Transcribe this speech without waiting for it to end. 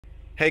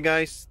Hey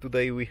guys,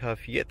 today we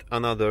have yet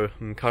another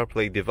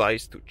CarPlay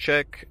device to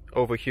check.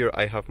 Over here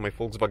I have my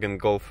Volkswagen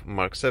Golf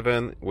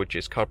MK7, which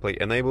is CarPlay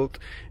enabled,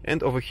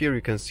 and over here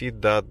you can see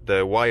that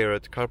the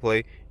wired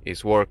CarPlay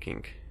is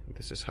working.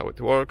 This is how it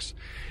works,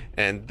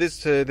 and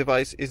this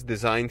device is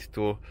designed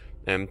to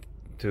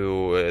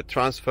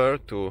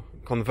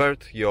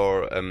convert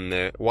your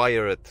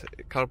wired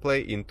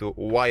CarPlay into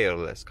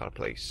wireless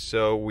CarPlay.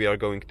 So we are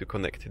going to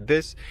connect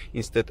this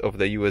instead of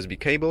the USB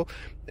cable,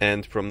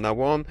 and from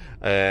now on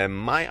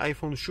my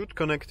iPhone should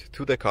connect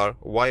to the car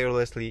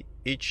wirelessly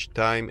each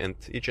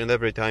and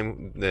every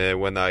time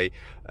when I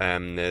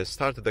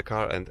start the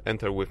car and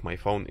enter with my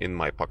phone in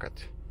my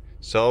pocket.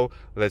 So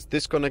let's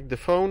disconnect the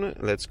phone,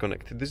 let's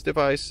connect this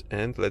device,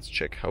 and let's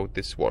check how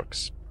this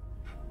works.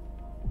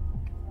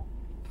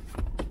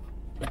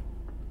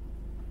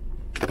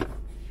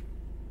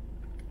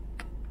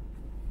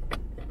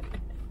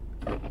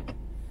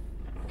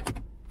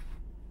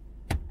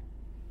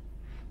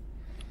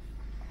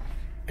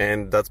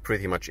 And that's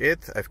pretty much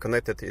it. I've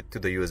connected it to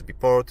the USB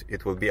port.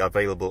 It will be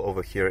available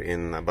over here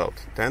in about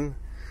 15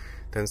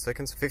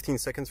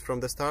 seconds from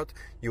the start.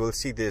 You will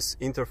see this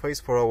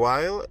interface for a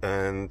while,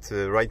 and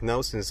right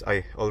now, since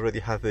I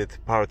already have it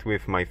paired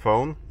with my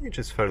phone, which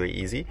is fairly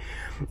easy,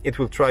 it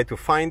will try to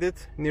find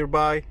it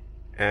nearby,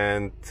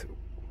 and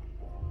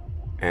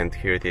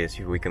here it is.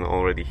 We can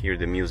already hear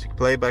the music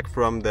playback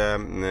from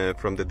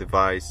the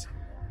device.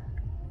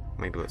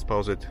 Maybe let's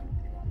pause it.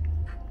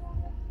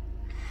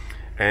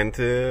 And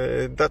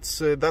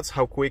that's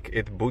how quick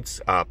it boots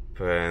up.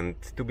 And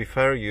to be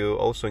fair, you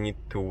also need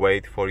to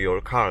wait for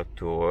your car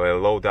to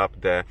load up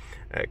the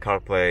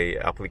CarPlay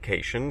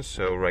application.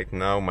 So right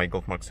now my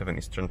Golf MK7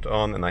 is turned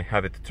on, and I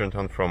have it turned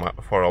on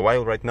for a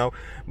while right now.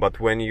 But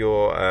when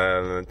you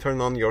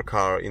turn on your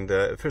car in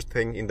the first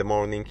thing in the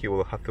morning, you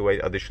will have to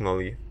wait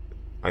additionally,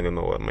 I don't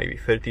know, maybe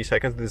 30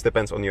 seconds, this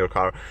depends on your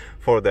car,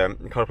 for the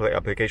CarPlay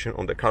application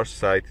on the car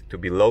side to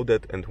be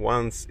loaded. And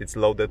once it's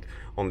loaded,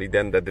 only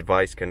then the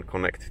device can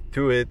connect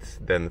to it,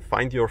 then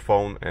find your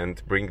phone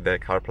and bring the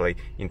CarPlay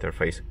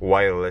interface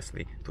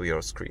wirelessly to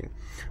your screen.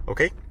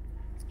 Okay,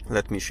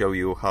 let me show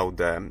you how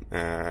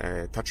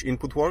the touch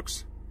input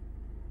works.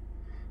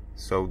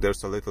 So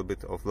there's a little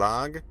bit of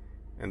lag,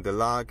 and the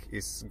lag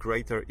is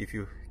greater if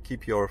you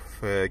keep your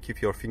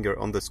finger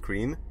on the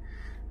screen.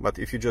 But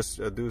if you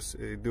just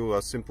do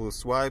a simple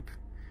swipe,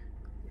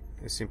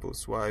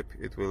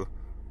 it will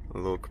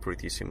look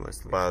pretty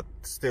seamless. But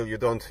still, you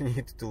don't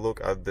need to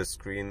look at the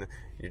screen,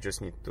 you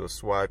just need to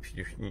swipe.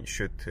 You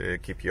should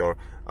keep your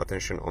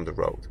attention on the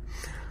road.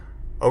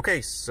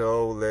 Okay,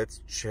 so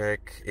let's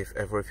check if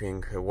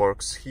everything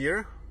works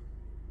here.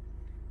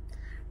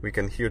 We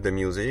can hear the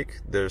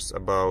music. There's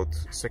about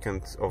a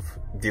second of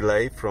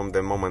delay from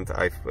the moment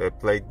I've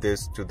played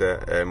this to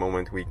the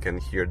moment we can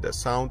hear the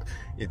sound.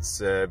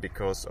 It's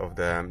because of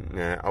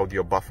the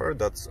audio buffer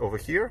that's over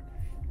here.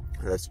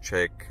 Let's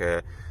check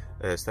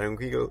steering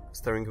wheel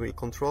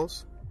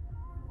controls.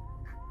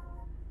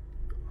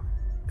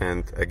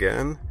 And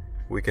again,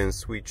 we can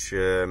switch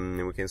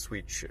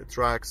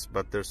tracks,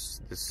 but there's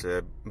this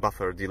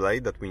buffer delay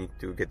that we need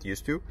to get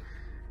used to.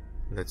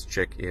 Let's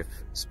check if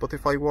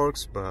Spotify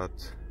works, but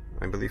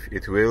I believe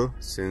it will,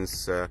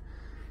 since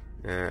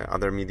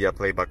other media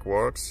playback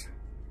works.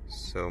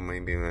 So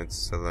maybe let's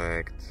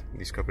select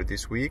Discover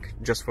this week,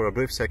 just for a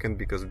brief second,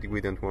 because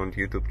we don't want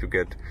YouTube to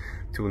get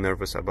too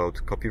nervous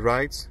about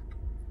copyrights.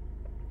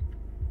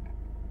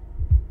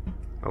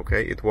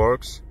 Okay, it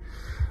works.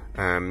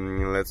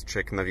 Let's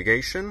check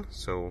navigation.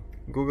 So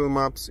Google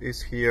Maps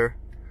is here.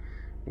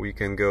 We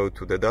can go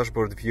to the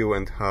dashboard view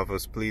and have a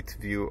split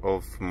view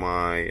of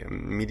my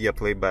media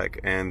playback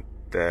and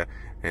the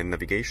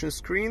navigation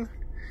screen.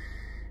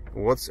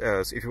 What's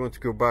else? If you want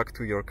to go back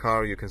to your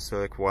car, you can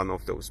select one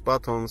of those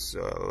buttons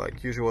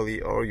like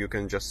usually, or you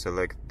can just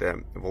select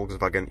the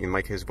Volkswagen, in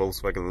my case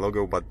Volkswagen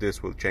logo, but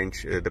this will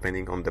change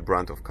depending on the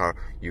brand of car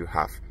you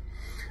have.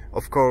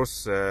 Of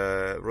course,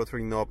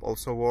 rotary knob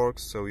also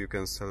works, so you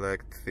can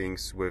select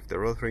things with the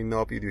rotary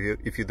knob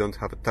if you don't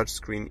have a touch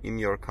screen in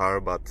your car,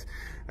 but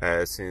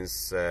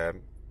since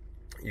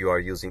you are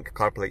using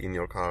CarPlay in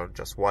your car,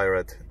 just wire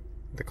it.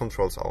 The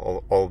controls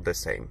are all the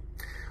same.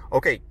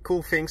 Okay,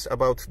 cool things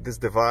about this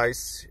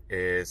device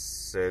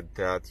is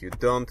that you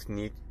don't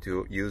need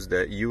to use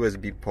the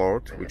USB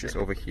port, which is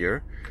over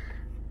here,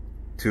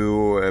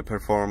 to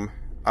perform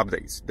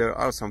updates. There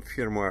are some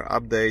firmware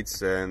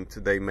updates, and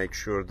they make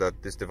sure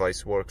that this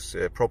device works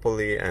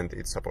properly, and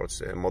it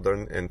supports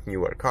modern and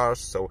newer cars.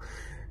 So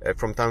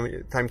from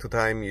time to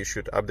time you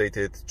should update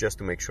it just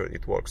to make sure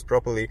it works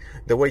properly.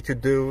 The way to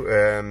do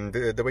it,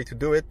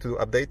 to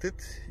update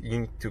it, you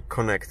need to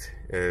connect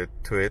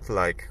to it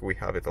like we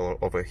have it all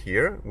over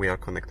here. We are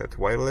connected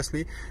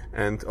wirelessly,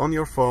 and on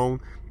your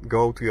phone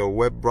go to your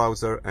web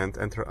browser and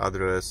enter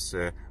address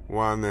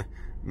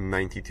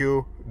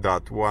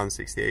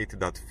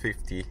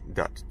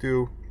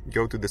 192.168.50.2.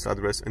 Go to this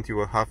address and you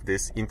will have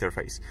this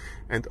interface,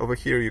 and over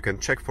here you can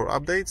check for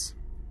updates.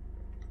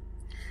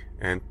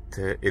 and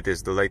it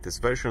is the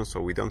latest version,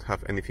 so we don't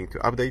have anything to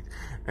update,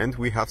 and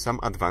we have some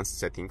advanced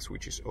settings,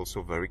 which is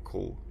also very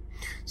cool.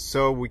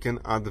 So we can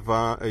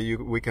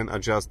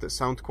adjust the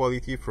sound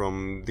quality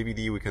from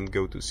DVD. We can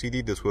go to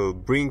CD. This will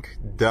bring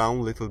down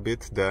a little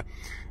bit the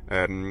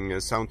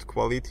sound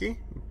quality,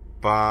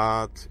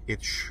 but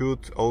it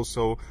should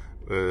also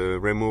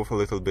remove a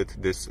little bit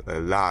this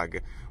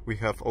lag. We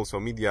have also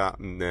media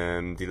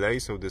delay,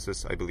 so this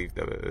is, I believe,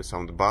 the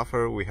sound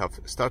buffer. We have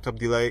startup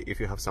delay. If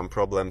you have some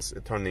problems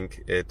turning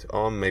it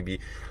on, maybe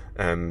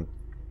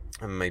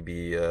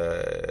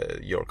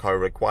your car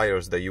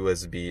requires the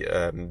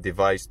USB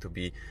device to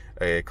be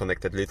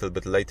connected a little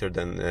bit later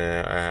than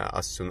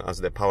as soon as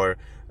the power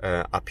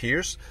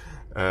appears.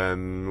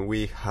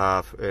 We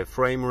have a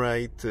frame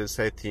rate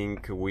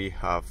setting. We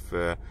have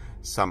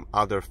some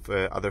other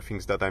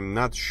things that I'm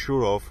not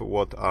sure of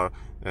what are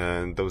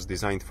those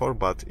designed for,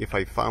 but if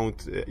I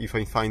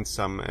find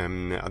some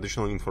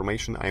additional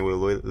information, I will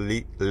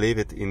leave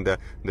it in the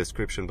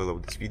description below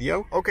this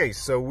video. Okay,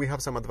 so we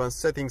have some advanced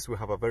settings. We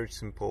have a very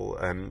simple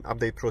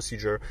update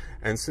procedure,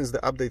 and since the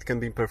update can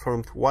be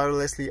performed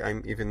wirelessly,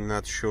 I'm even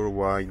not sure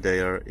why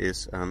there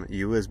is an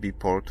USB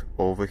port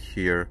over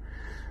here.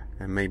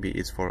 Maybe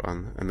it's for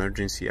an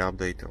emergency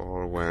update,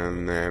 or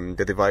when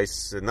the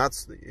device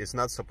is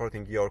not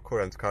supporting your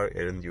current car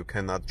and you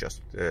cannot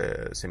just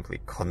simply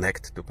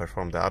connect to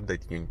perform the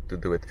update. You need to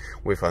do it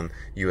with an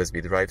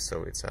USB drive,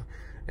 so it's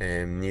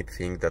a neat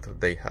thing that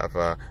they have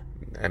an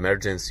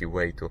emergency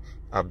way to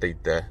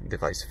update the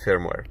device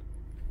firmware.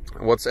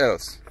 What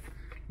else?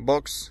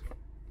 Box,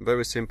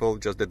 very simple,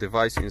 just the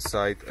device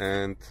inside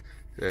and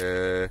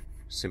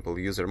simple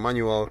user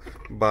manual,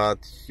 but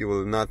you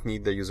will not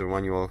need the user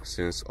manual,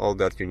 since all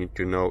that you need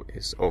to know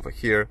is over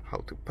here: how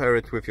to pair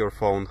it with your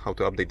phone, how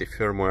to update the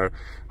firmware,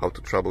 how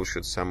to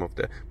troubleshoot some of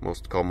the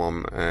most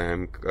common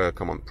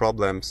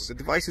problems. The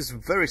device is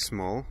very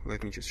small.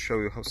 Let me just show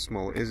you how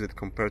small is it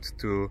compared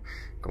to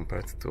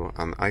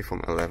an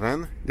iPhone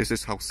 11. This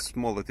is how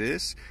small it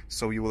is,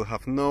 so you will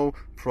have no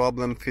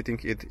problem fitting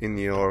it in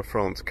your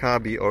front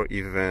cabby, or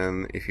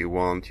even if you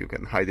want, you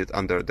can hide it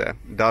under the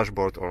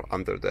dashboard or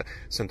under the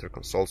center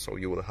console, so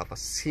you will have a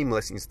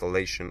seamless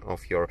installation of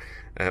your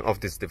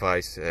this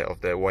device, of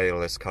the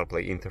wireless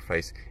CarPlay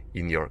interface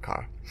in your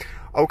car.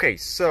 Okay,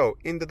 so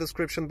in the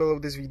description below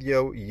this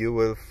video you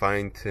will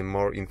find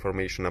more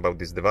information about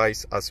this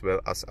device, as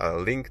well as a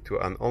link to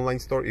an online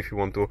store if you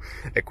want to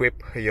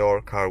equip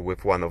your car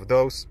with one of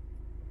those.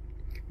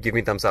 Give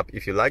me a thumbs up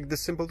if you like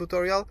this simple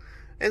tutorial,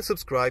 and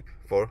subscribe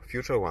for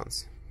future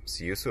ones.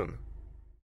 See you soon.